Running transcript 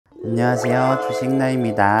안녕하세요,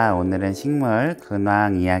 주식나입니다. 오늘은 식물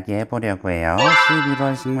근황 이야기 해보려고 해요.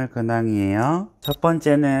 11월 식물 근황이에요. 첫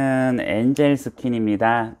번째는 엔젤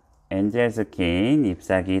스킨입니다. 엔젤 스킨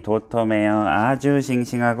잎사귀 도톰해요. 아주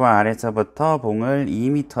싱싱하고 아래서부터 봉을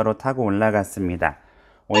 2m로 타고 올라갔습니다.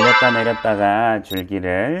 올렸다 내렸다가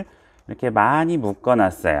줄기를 이렇게 많이 묶어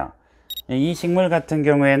놨어요. 이 식물 같은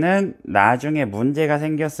경우에는 나중에 문제가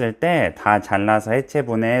생겼을 때 다 잘라서 해체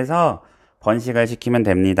분해해서 번식을 시키면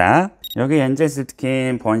됩니다. 여기 엔젤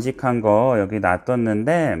스킨 번식한 거 여기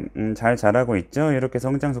놔뒀는데 잘 자라고 있죠. 이렇게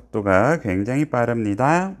성장 속도가 굉장히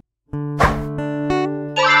빠릅니다.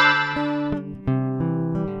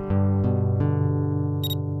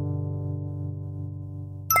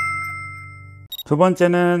 두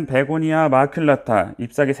번째는 베고니아 마큘라타.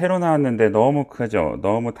 잎사귀 새로 나왔는데 너무 크죠.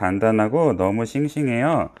 너무 단단하고 너무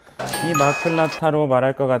싱싱해요. 이 마큘라타로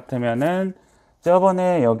말할 것 같으면은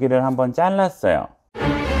저번에 여기를 한번 잘랐어요.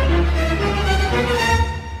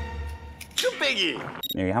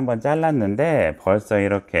 여기 한번 잘랐는데 벌써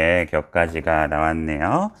이렇게 겹가지가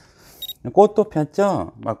나왔네요. 꽃도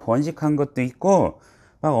폈죠? 막 번식한 것도 있고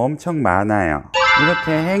막 엄청 많아요.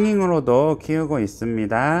 이렇게 행잉으로도 키우고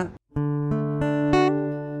있습니다.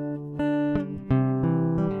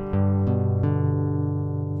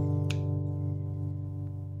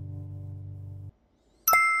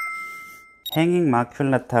 행잉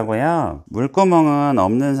마큘라타고요. 물구멍은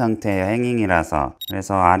없는 상태예요. 행잉이라서.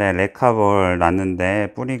 그래서 아래 레카볼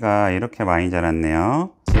놨는데 뿌리가 이렇게 많이 자랐네요.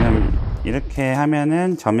 지금 이렇게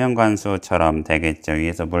하면은 저면관수처럼 되겠죠.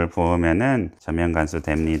 위에서 물 부으면은 저면관수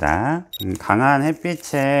됩니다. 강한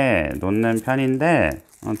햇빛에 놓는 편인데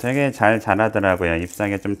되게 잘 자라더라고요.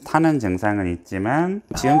 잎사귀가 좀 타는 증상은 있지만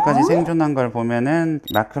지금까지 생존한 걸 보면은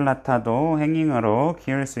마큘라타도 행잉으로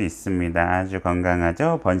키울 수 있습니다. 아주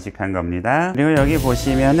건강하죠? 번식한 겁니다. 그리고 여기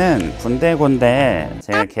보시면은 군데군데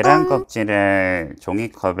제가 계란 껍질을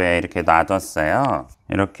종이컵에 이렇게 놔뒀어요.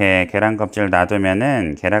 이렇게 계란 껍질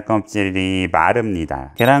놔두면은 계란 껍질이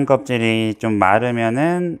마릅니다. 계란 껍질이 좀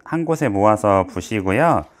마르면은 한 곳에 모아서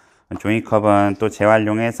부시고요. 종이컵은 또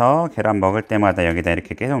재활용해서 계란 먹을 때마다 여기다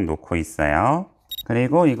이렇게 계속 놓고 있어요.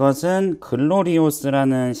 그리고 이것은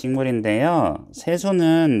글로리오스라는 식물인데요.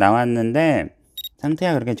 새수는 나왔는데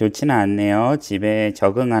상태가 그렇게 좋지는 않네요. 집에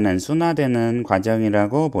적응하는 순화되는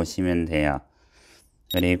과정이라고 보시면 돼요.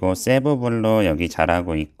 그리고 세부블루 여기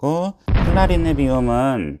자라고 있고,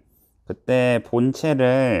 클라리네비움은 그때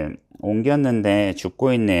본체를 옮겼는데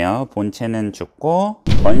죽고 있네요. 본체는 죽고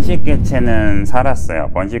번식개체는 살았어요.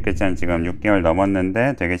 번식개체는 지금 6개월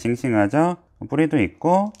넘었는데 되게 싱싱하죠? 뿌리도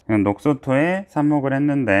있고 녹소토에 삽목을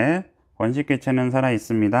했는데 번식개체는 살아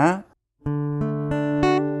있습니다.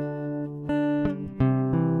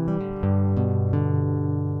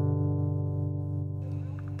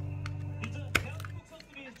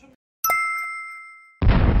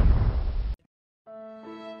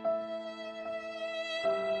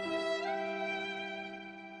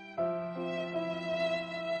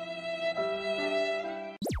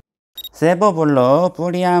 세부블루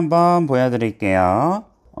뿌리 한번 보여드릴게요.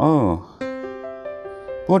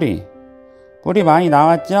 뿌리 많이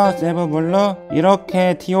나왔죠? 세부블루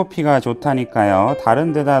이렇게 TOP가 좋다니까요.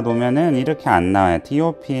 다른 데다 놓으면은 이렇게 안 나와요.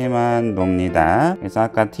 TOP에만 놉니다. 그래서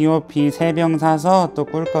아까 TOP 3병 사서 또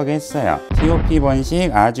꿀꺽 했어요. TOP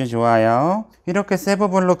번식 아주 좋아요. 이렇게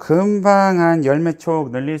세부블루 금방 한 열매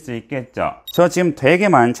촉 늘릴 수 있겠죠. 저 지금 되게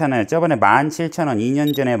많잖아요. 저번에 17,000원,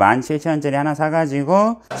 2년 전에 17,000원짜리 하나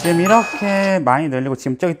사가지고 지금 이렇게 많이 늘리고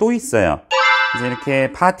지금 저기 또 있어요. 이제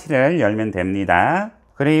이렇게 파티를 열면 됩니다.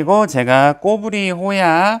 그리고 제가 꼬부리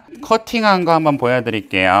호야 커팅한 거 한번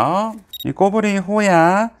보여드릴게요. 이 꼬부리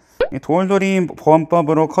호야 돌돌이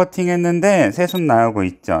보험법으로 커팅했는데 새순 나오고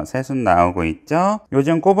있죠. 새순 나오고 있죠.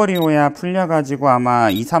 요즘 꼬부리 호야 풀려가지고 아마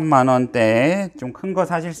 2, 3만원대에 좀 큰 거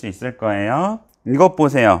사실 수 있을 거예요. 이것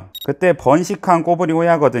보세요. 그때 번식한 꼬부리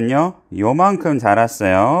호야거든요. 요만큼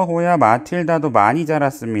자랐어요. 호야 마틸다도 많이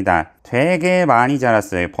자랐습니다. 되게 많이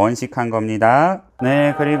자랐어요. 번식한 겁니다.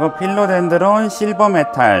 네, 그리고 필로덴드론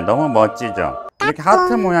실버메탈 너무 멋지죠. 이렇게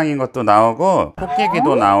하트 모양인 것도 나오고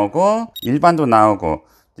토끼기도 나오고 일반도 나오고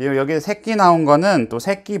여기 새끼 나온 거는 또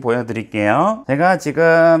새끼 보여드릴게요. 제가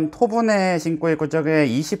지금 토분에 심고 있고 저게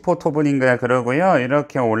 20호 토분인가요? 그러고요.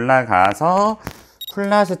 이렇게 올라가서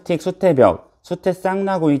플라스틱 수태벽 수태 싹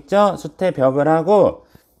나고 있죠? 수태벽을 하고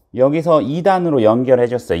여기서 2단으로 연결해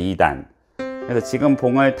줬어요. 2단. 그래서 지금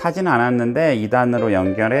봉을 타진 않았는데 2단으로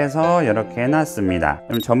연결해서 이렇게 해놨습니다.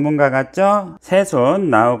 좀 전문가 같죠? 새순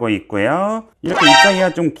나오고 있고요. 이렇게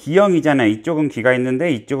잎사귀가 좀 기형이잖아요. 이쪽은 귀가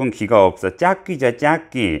있는데 이쪽은 귀가 없어. 짝귀죠,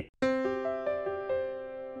 짝귀.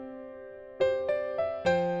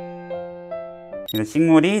 그래서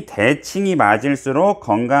식물이 대칭이 맞을수록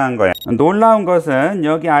건강한 거예요. 놀라운 것은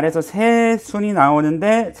여기 아래서 새순이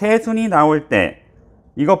나오는데 새순이 나올 때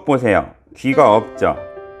이것 보세요. 귀가 없죠?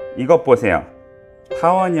 이것 보세요.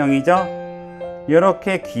 타원형이죠?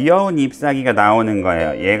 이렇게 귀여운 잎사귀가 나오는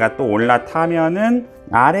거예요. 얘가 또 올라타면은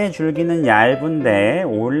아래 줄기는 얇은데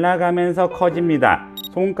올라가면서 커집니다.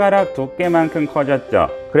 손가락 두께만큼 커졌죠.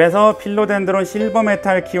 그래서 필로덴드론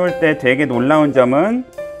실버메탈 키울 때 되게 놀라운 점은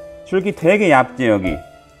줄기 되게 얇죠. 여기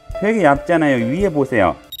되게 얇잖아요. 위에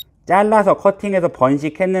보세요. 잘라서 커팅해서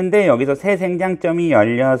번식했는데 여기서 새 생장점이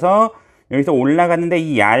열려서 여기서 올라갔는데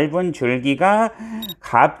이 얇은 줄기가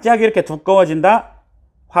갑자기 이렇게 두꺼워진다?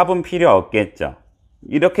 화분 필요 없겠죠.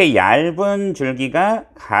 이렇게 얇은 줄기가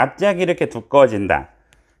갑자기 이렇게 두꺼워진다.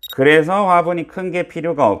 그래서 화분이 큰 게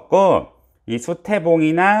필요가 없고 이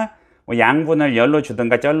수태봉이나 뭐 양분을 열로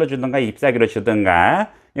주든가 쩔로 주든가 잎사귀로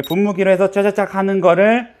주든가 분무기로 해서 짜자짝 하는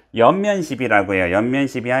거를 연면시비라고 해요.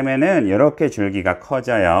 연면시비 하면은 이렇게 줄기가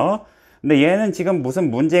커져요. 근데 얘는 지금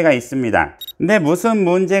무슨 문제가 있습니다. 근데 무슨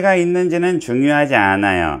문제가 있는지는 중요하지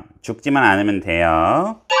않아요. 죽지만 않으면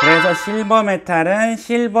돼요. 그래서 실버메탈은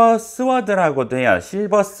실버 스워드라고도 해요.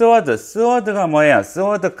 실버 스워드. 스워드가 뭐예요?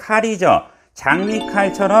 스워드 칼이죠.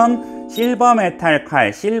 장미칼처럼 실버메탈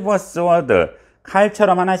칼, 실버 스워드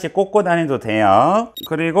칼처럼 하나씩 꽂고 다녀도 돼요.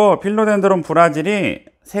 그리고 필로덴드론 브라질이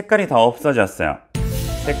색깔이 다 없어졌어요.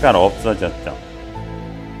 색깔 없어졌죠.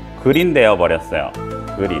 그린 되어 버렸어요.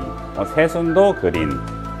 그린. 새순도 그린.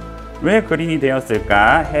 왜 그린이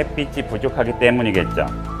되었을까? 햇빛이 부족하기 때문이겠죠.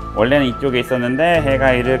 원래는 이쪽에 있었는데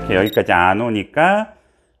해가 이렇게 여기까지 안 오니까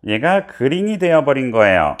얘가 그린이 되어버린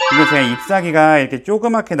거예요. 이거 제가 잎사귀가 이렇게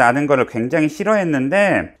조그맣게 나는 거를 굉장히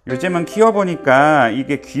싫어했는데 요즘은 키워보니까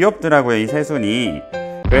이게 귀엽더라고요. 이 새순이.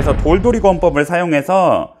 그래서 돌돌이 권법을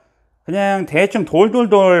사용해서 그냥 대충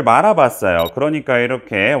돌돌돌 말아봤어요. 그러니까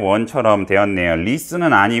이렇게 원처럼 되었네요.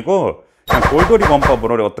 리스는 아니고 그냥 돌돌이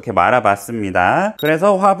권법으로 어떻게 말아봤습니다.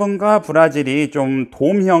 그래서 화분과 브라질이 좀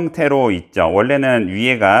돔 형태로 있죠. 원래는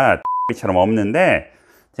위에가 처럼 없는데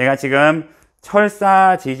제가 지금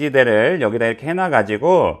철사 지지대를 여기다 이렇게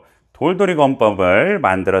해놔가지고 돌돌이 권법을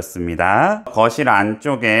만들었습니다. 거실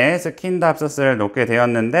안쪽에 스킨답서스를 놓게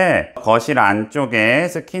되었는데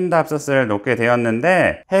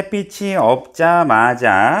햇빛이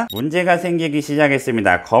없자마자 문제가 생기기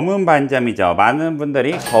시작했습니다. 검은 반점이죠. 많은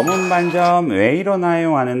분들이 검은 반점 왜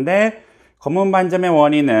일어나요 하는데 검은 반점의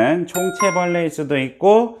원인은 총체벌레일 수도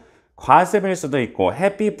있고 과습일 수도 있고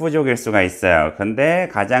햇빛 부족일 수가 있어요. 근데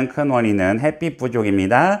가장 큰 원인은 햇빛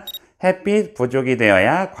부족입니다. 햇빛 부족이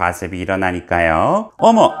되어야 과습이 일어나니까요.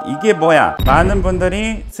 어머, 이게 뭐야? 많은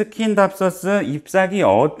분들이 스킨답서스 잎사귀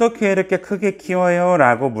어떻게 이렇게 크게 키워요?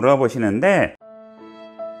 라고 물어보시는데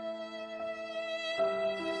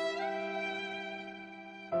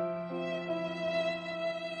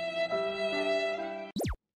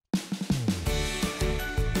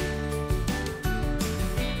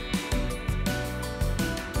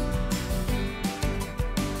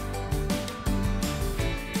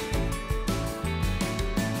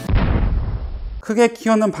크게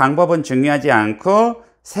키우는 방법은 중요하지 않고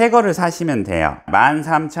새 거를 사시면 돼요.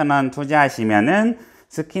 13,000원 투자하시면은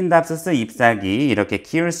스킨답서스 잎사귀 이렇게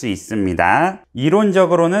키울 수 있습니다.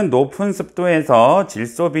 이론적으로는 높은 습도에서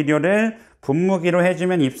질소 비료를 분무기로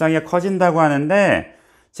해주면 잎사귀가 커진다고 하는데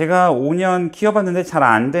제가 5년 키워봤는데 잘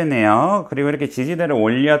안 되네요. 그리고 이렇게 지지대를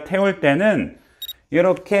올려 태울 때는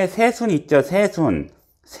이렇게 새순 있죠,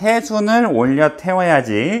 새순을 올려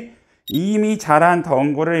태워야지 이미 자란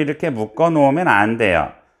덩굴을 이렇게 묶어 놓으면 안 돼요.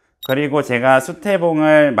 그리고 제가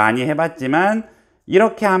수태봉을 많이 해봤지만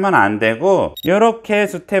이렇게 하면 안 되고 이렇게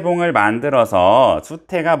수태봉을 만들어서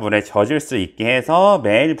수태가 물에 젖을 수 있게 해서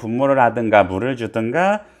매일 분무를 하든가 물을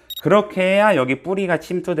주든가 그렇게 해야 여기 뿌리가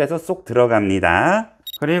침투돼서 쏙 들어갑니다.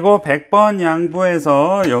 그리고 100번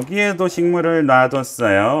양보해서 여기에도 식물을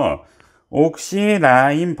놔뒀어요.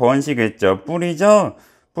 옥시라임 번식했죠. 뿌리죠?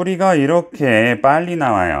 뿌리가 이렇게 빨리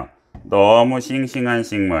나와요. 너무 싱싱한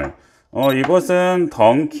식물. 이것은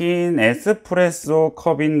던킨 에스프레소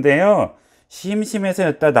컵인데요. 심심해서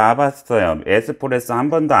여기다 놔봤어요. 에스프레소 한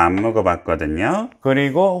번도 안 먹어봤거든요.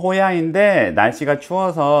 그리고 호야인데 날씨가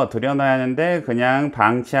추워서 들여놔야 하는데 그냥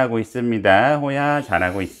방치하고 있습니다. 호야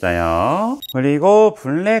잘하고 있어요. 그리고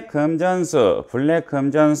블랙 금전수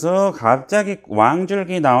갑자기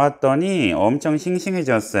왕줄기 나왔더니 엄청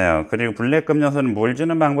싱싱해졌어요. 그리고 블랙 금전수는 물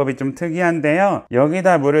주는 방법이 좀 특이한데요.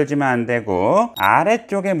 여기다 물을 주면 안 되고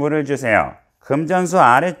아래쪽에 물을 주세요. 금전수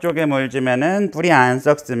아래쪽에 물 주면은 뿌리 안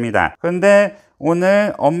썩습니다. 근데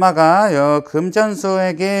오늘 엄마가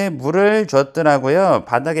금전수에게 물을 줬더라고요.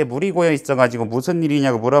 바닥에 물이 고여 있어가지고 무슨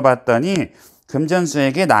일이냐고 물어봤더니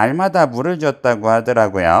금전수에게 날마다 물을 줬다고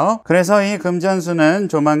하더라고요. 그래서 이 금전수는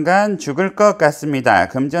조만간 죽을 것 같습니다.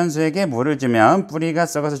 금전수에게 물을 주면 뿌리가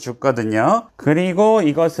썩어서 죽거든요. 그리고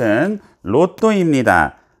이것은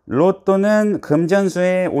로또입니다. 로또는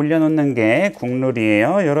금전수에 올려놓는 게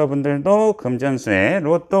국룰이에요. 여러분들도 금전수에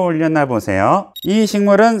로또 올려놔 보세요. 이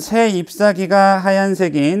식물은 새 잎사귀가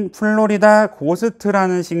하얀색인 플로리다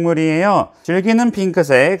고스트라는 식물이에요. 줄기는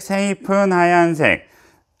핑크색, 새 잎은 하얀색,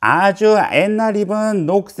 아주 옛날 잎은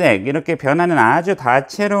녹색, 이렇게 변하는 아주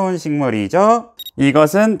다채로운 식물이죠.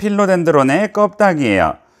 이것은 필로덴드론의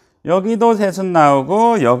껍데기예요. 여기도 새순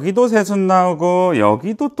나오고 여기도 새순 나오고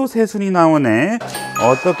여기도 또 새순이 나오네.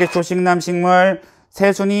 어떻게 초식남 식물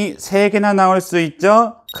새순이 3개나 나올 수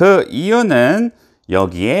있죠? 그 이유는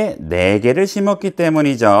여기에 4개를 심었기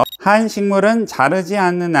때문이죠. 한 식물은 자르지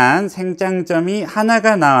않는 한 생장점이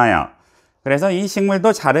하나가 나와요. 그래서 이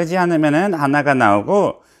식물도 자르지 않으면 하나가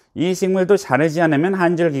나오고 이 식물도 자르지 않으면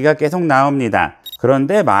한 줄기가 계속 나옵니다.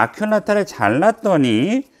 그런데 마큘라타를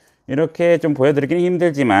잘랐더니 이렇게 좀 보여드리기는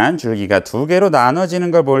힘들지만 줄기가 2개로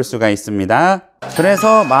나눠지는 걸 볼 수가 있습니다.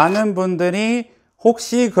 그래서 많은 분들이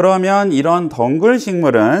혹시 그러면 이런 덩굴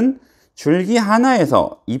식물은 줄기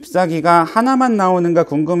하나에서 잎사귀가 하나만 나오는가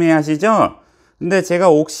궁금해 하시죠? 근데 제가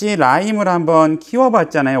옥시 라임을 한번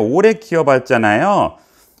키워봤잖아요. 오래 키워봤잖아요.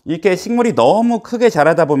 이렇게 식물이 너무 크게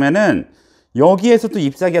자라다 보면은 여기에서도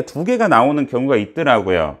잎사귀가 2개가 나오는 경우가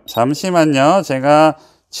있더라고요. 잠시만요. 제가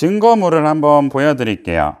증거물을 한번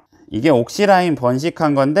보여드릴게요. 이게 옥시라인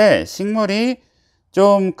번식한 건데 식물이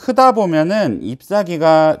좀 크다 보면은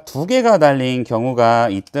잎사귀가 2개가 달린 경우가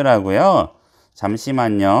있더라고요.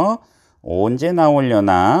 잠시만요. 언제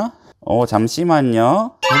나오려나?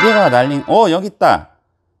 잠시만요. 2개가 달린, 여기 있다.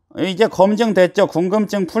 이제 검증됐죠?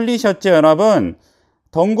 궁금증 풀리셨죠, 여러분?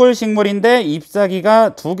 덩굴 식물인데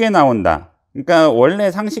잎사귀가 2개 나온다. 그러니까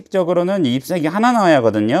원래 상식적으로는 잎사귀 하나 나와야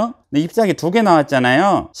하거든요. 근데 잎사귀 2개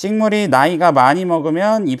나왔잖아요. 식물이 나이가 많이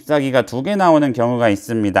먹으면 잎사귀가 2개 나오는 경우가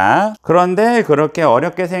있습니다. 그런데 그렇게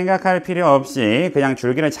어렵게 생각할 필요 없이 그냥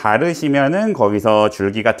줄기를 자르시면은 거기서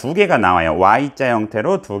줄기가 2개가 나와요. Y자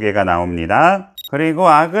형태로 2개가 나옵니다. 그리고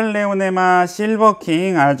아글레오네마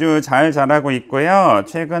실버킹 아주 잘 자라고 있고요.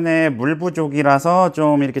 최근에 물 부족이라서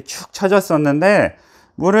좀 이렇게 축 처졌었는데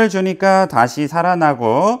물을 주니까 다시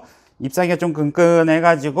살아나고 잎사귀가 좀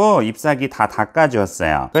끈끈해가지고 잎사귀 다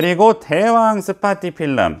닦아주었어요. 그리고 대왕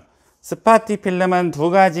스파티필름. 스파티필름은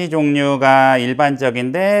 2가지 종류가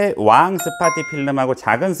일반적인데 왕 스파티필름하고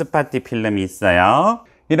작은 스파티필름이 있어요.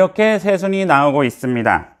 이렇게 새순이 나오고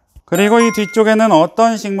있습니다. 그리고 이 뒤쪽에는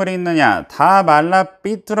어떤 식물이 있느냐? 다 말라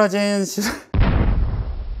삐뚤어진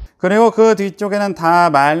그리고 그 뒤쪽에는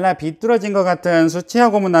다 말라 비뚤어진 것 같은 수치아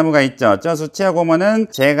고무나무가 있죠. 저 수치아 고무는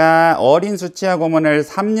제가 어린 수치아 고무를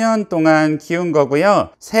 3년 동안 키운 거고요.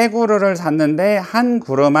 3그루를 샀는데 한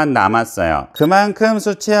그루만 남았어요. 그만큼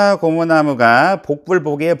수치아 고무나무가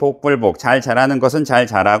복불복이에요. 복불복. 잘 자라는 것은 잘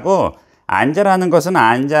자라고 안 자라는 것은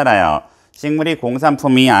안 자라요. 식물이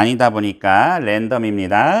공산품이 아니다 보니까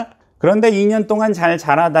랜덤입니다. 그런데 2년 동안 잘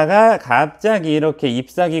자라다가 갑자기 이렇게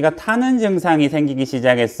잎사귀가 타는 증상이 생기기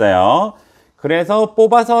시작했어요. 그래서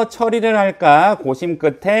뽑아서 처리를 할까 고심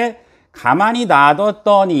끝에 가만히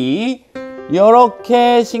놔뒀더니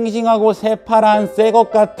이렇게 싱싱하고 새파란 새것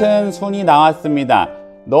같은 순이 나왔습니다.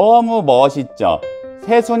 너무 멋있죠?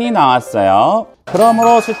 새순이 나왔어요.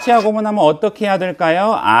 그러므로 수치아 고무나무 어떻게 해야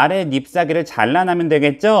될까요? 아래 잎사귀를 잘라내면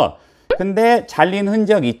되겠죠? 근데 잘린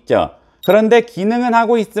흔적 있죠? 그런데 기능은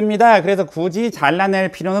하고 있습니다. 그래서 굳이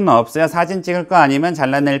잘라낼 필요는 없어요. 사진 찍을 거 아니면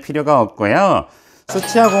잘라낼 필요가 없고요.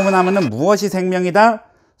 수치아 고무나무는 무엇이 생명이다?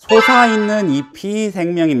 솟아있는 잎이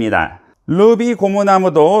생명입니다. 루비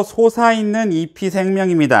고무나무도 솟아있는 잎이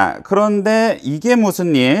생명입니다. 그런데 이게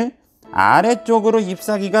무슨 일? 아래쪽으로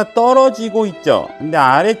잎사귀가 떨어지고 있죠. 근데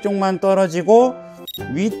아래쪽만 떨어지고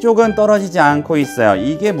위쪽은 떨어지지 않고 있어요.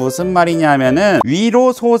 이게 무슨 말이냐면은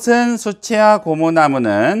위로 솟은 수치아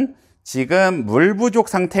고무나무는 지금 물 부족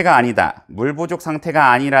상태가 아니다. 물 부족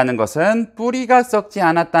상태가 아니라는 것은 뿌리가 썩지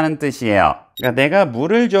않았다는 뜻이에요. 그러니까 내가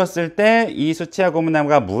물을 줬을 때 이 수치아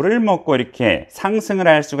고무나무가 물을 먹고 이렇게 상승을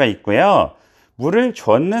할 수가 있고요. 물을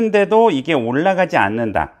줬는데도 이게 올라가지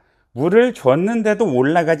않는다. 물을 줬는데도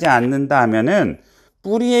올라가지 않는다 하면은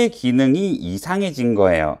뿌리의 기능이 이상해진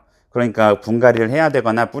거예요. 그러니까 분갈이를 해야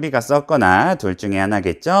되거나 뿌리가 썩거나 둘 중에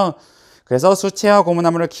하나겠죠. 그래서 수치아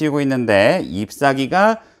고무나무를 키우고 있는데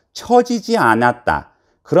잎사귀가 처지지 않았다.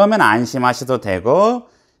 그러면 안심하셔도 되고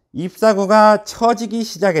잎사귀가 처지기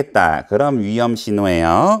시작했다. 그럼 위험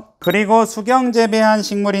신호예요. 그리고 수경재배한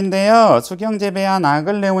식물인데요. 수경재배한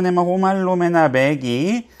아글레오네마 호말로메나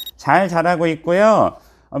맥이 잘 자라고 있고요.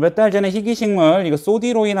 몇 달 전에 희귀식물, 이거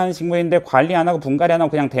소디로이라는 식물인데 관리 안 하고 분갈이 안 하고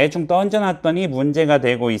그냥 대충 던져놨더니 문제가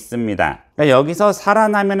되고 있습니다. 그러니까 여기서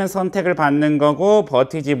살아나면은 선택을 받는 거고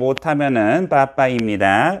버티지 못하면은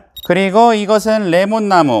빠빠입니다. 그리고 이것은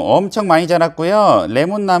레몬나무 엄청 많이 자랐고요.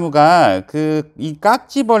 레몬나무가 이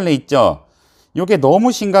깍지벌레 있죠? 요게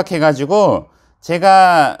너무 심각해가지고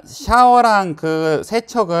제가 샤워랑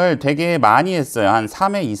세척을 되게 많이 했어요. 한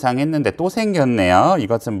 3회 이상 했는데 또 생겼네요.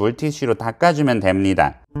 이것은 물티슈로 닦아주면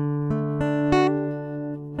됩니다.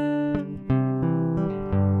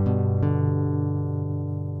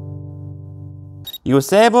 이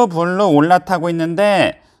세부블루 올라타고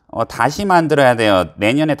있는데 다시 만들어야 돼요.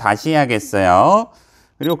 내년에 다시 해야겠어요.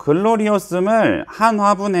 그리고 글로리오숨을 한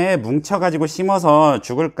화분에 뭉쳐가지고 심어서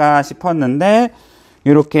죽을까 싶었는데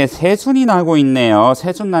이렇게 새순이 나고 있네요.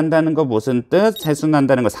 새순 난다는 거 무슨 뜻? 새순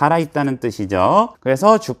난다는 거 살아있다는 뜻이죠.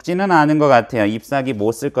 그래서 죽지는 않은 것 같아요. 잎사귀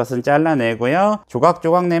못 쓸 것은 잘라내고요.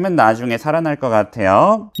 조각조각 내면 나중에 살아날 것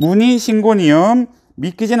같아요. 무늬 싱고니움.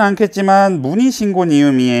 믿기진 않겠지만 무늬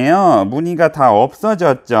싱고니움이에요. 무늬가 다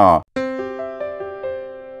없어졌죠.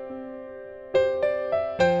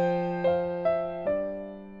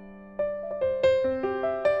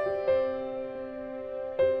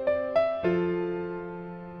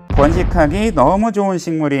 번식하기 너무 좋은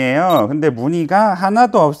식물이에요. 근데 무늬가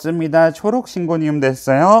하나도 없습니다. 초록 싱고니움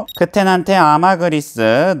됐어요. 크테난테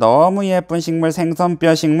아마그리스 너무 예쁜 식물,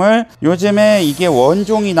 생선뼈 식물. 요즘에 이게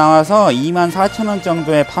원종이 나와서 24,000원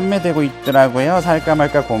정도에 판매되고 있더라고요. 살까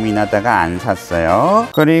말까 고민하다가 안 샀어요.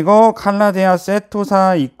 그리고 칼라데아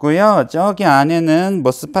세토사 있고요. 저기 안에는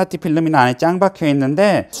스파티필름이나 안에 짱 박혀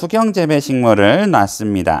있는데 수경재배 식물을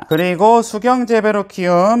놨습니다. 그리고 수경재배로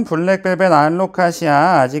키운 블랙벨벳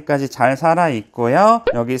알로카시아 아직까지 잘 살아 있고요.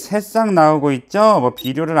 여기 새싹 나오고 있죠.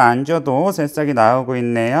 비료를 안 줘도 새싹이 나오고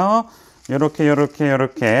있네요.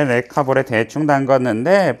 요렇게 레카볼에 대충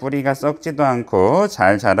담궜는데 뿌리가 썩지도 않고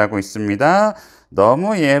잘 자라고 있습니다.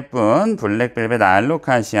 너무 예쁜 블랙벨벳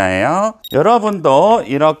알로카시아예요. 여러분도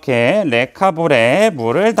이렇게 레카볼에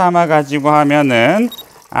물을 담아 가지고 하면은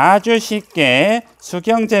아주 쉽게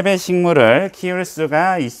수경재배 식물을 키울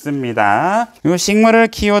수가 있습니다. 이 식물을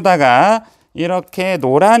키우다가 이렇게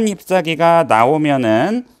노란 잎사귀가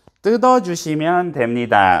나오면은 뜯어주시면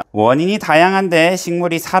됩니다. 원인이 다양한데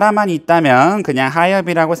식물이 살아만 있다면 그냥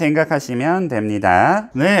하엽이라고 생각하시면 됩니다.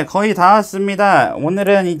 네, 거의 다 왔습니다.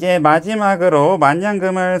 오늘은 이제 마지막으로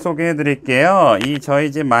만냥금을 소개해 드릴게요.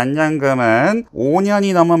 저희 집 만냥금은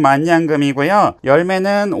 5년이 넘은 만냥금이고요.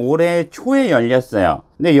 열매는 올해 초에 열렸어요.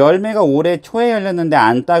 근데 열매가 올해 초에 열렸는데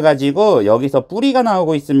안 따가지고 여기서 뿌리가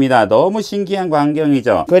나오고 있습니다. 너무 신기한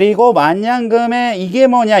광경이죠. 그리고 만냥금에 이게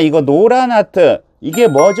뭐냐, 이거 노란 하트. 이게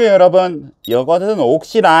뭐죠 여러분? 이것은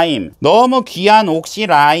옥시라임. 너무 귀한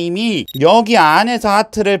옥시라임이 여기 안에서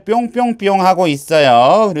하트를 뿅뿅뿅 하고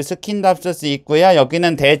있어요. 그리고 스킨답서스 있고요.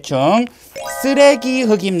 여기는 대충 쓰레기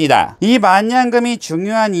흙입니다. 이 만냥금이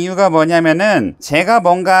중요한 이유가 뭐냐면은 제가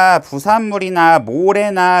뭔가 부산물이나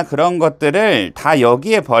모래나 그런 것들을 다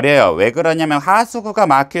여기에 버려요. 왜 그러냐면 하수구가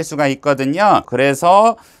막힐 수가 있거든요.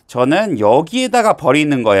 그래서 저는 여기에다가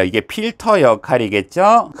버리는 거예요. 이게 필터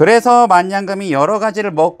역할이겠죠. 그래서 만냥금이 여러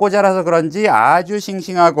가지를 먹고 자라서 그런지 아주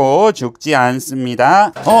싱싱하고 죽지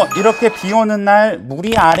않습니다. 이렇게 비 오는 날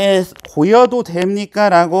물이 아래 고여도 됩니까?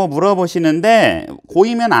 라고 물어보시는데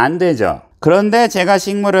고이면 안 되죠. 그런데 제가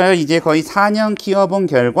식물을 이제 거의 4년 키워본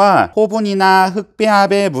결과 호분이나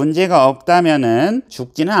흙배합에 문제가 없다면은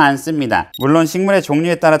죽지는 않습니다. 물론 식물의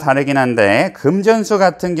종류에 따라 다르긴 한데 금전수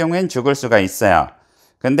같은 경우엔 죽을 수가 있어요.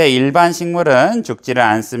 근데 일반 식물은 죽지를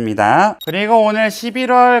않습니다. 그리고 오늘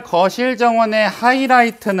 11월 거실 정원의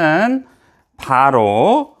하이라이트는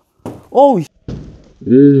바로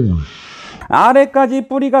아래까지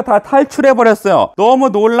뿌리가 다 탈출해 버렸어요. 너무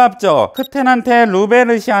놀랍죠? 크테난테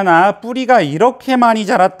루베르시아나 뿌리가 이렇게 많이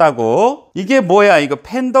자랐다고? 이게 뭐야? 이거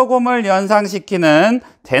펜더곰을 연상시키는,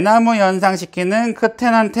 대나무 연상시키는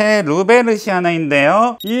크테난테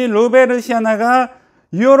루베르시아나인데요. 이 루베르시아나가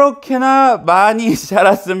이렇게나 많이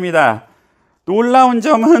자랐습니다. 놀라운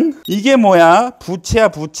점은 이게 뭐야? 부채야,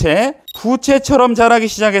 부채. 부채처럼 자라기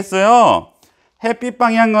시작했어요. 햇빛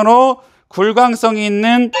방향으로 굴광성이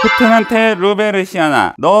있는 크테난테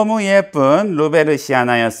루베르시아나. 너무 예쁜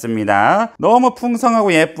루베르시아나였습니다. 너무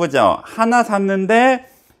풍성하고 예쁘죠? 하나 샀는데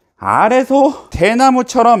아래서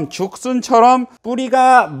대나무처럼 죽순처럼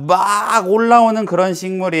뿌리가 막 올라오는 그런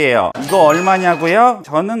식물이에요. 이거 얼마냐고요?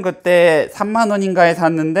 저는 그때 3만원인가에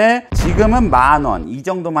샀는데 지금은 만원. 이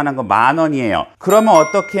정도만 한 거 만원이에요. 그러면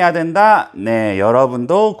어떻게 해야 된다? 네,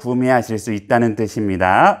 여러분도 구매하실 수 있다는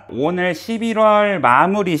뜻입니다. 오늘 11월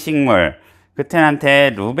마무리 식물,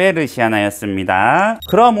 크테난테 루베르시아나였습니다.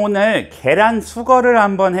 그럼 오늘 계란 수거를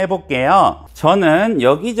한번 해볼게요. 저는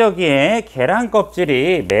여기저기에 계란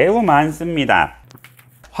껍질이 매우 많습니다.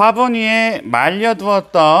 화분 위에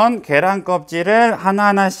말려두었던 계란 껍질을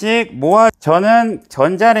하나하나씩 모아 저는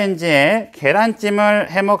전자레인지에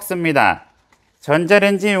계란찜을 해 먹습니다.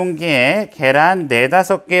 전자레인지 용기에 계란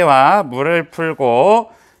 4-5개와 물을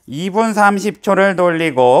풀고 2분 30초를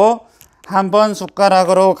돌리고 한번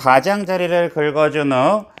숟가락으로 가장자리를 긁어준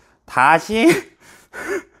후 다시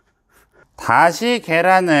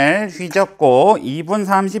계란을 휘젓고 2분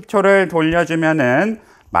 30초를 돌려주면은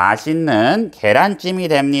맛있는 계란찜이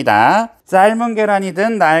됩니다. 삶은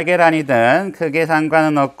계란이든 날계란이든 크게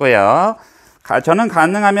상관은 없고요. 저는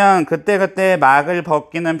가능하면 그때그때 막을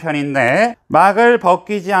벗기는 편인데 막을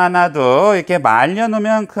벗기지 않아도 이렇게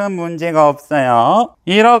말려놓으면 큰 문제가 없어요.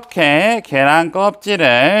 이렇게 계란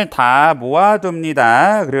껍질을 다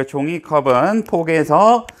모아둡니다. 그리고 종이컵은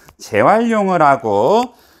포개서 재활용을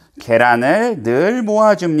하고 계란을 늘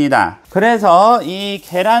모아줍니다. 그래서 이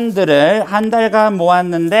계란들을 한 달간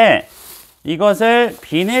모았는데 이것을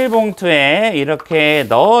비닐봉투에 이렇게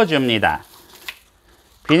넣어줍니다.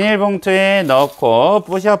 비닐봉투에 넣고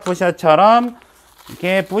뿌셔뿌셔처럼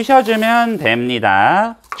이렇게 부셔주면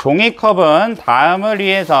됩니다. 종이컵은 다음을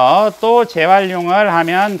위해서 또 재활용을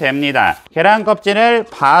하면 됩니다. 계란 껍질을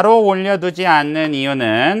바로 올려두지 않는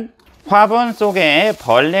이유는 화분 속에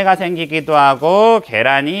벌레가 생기기도 하고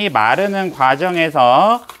계란이 마르는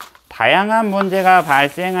과정에서 다양한 문제가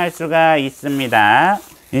발생할 수가 있습니다.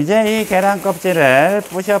 이제 이 계란 껍질을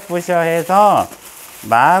뿌셔뿌셔 해서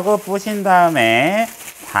마구 뿌신 다음에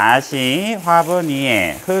다시 화분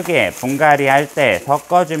위에 흙에 분갈이 할 때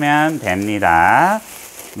섞어주면 됩니다.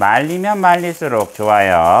 말리면 말릴수록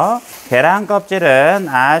좋아요. 계란 껍질은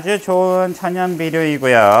아주 좋은 천연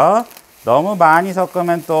비료이고요. 너무 많이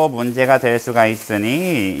섞으면 또 문제가 될 수가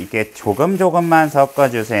있으니 이렇게 조금만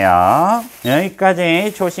섞어주세요.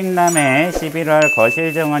 여기까지 초식남의 11월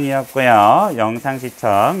거실 정원이었고요. 영상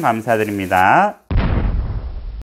시청 감사드립니다.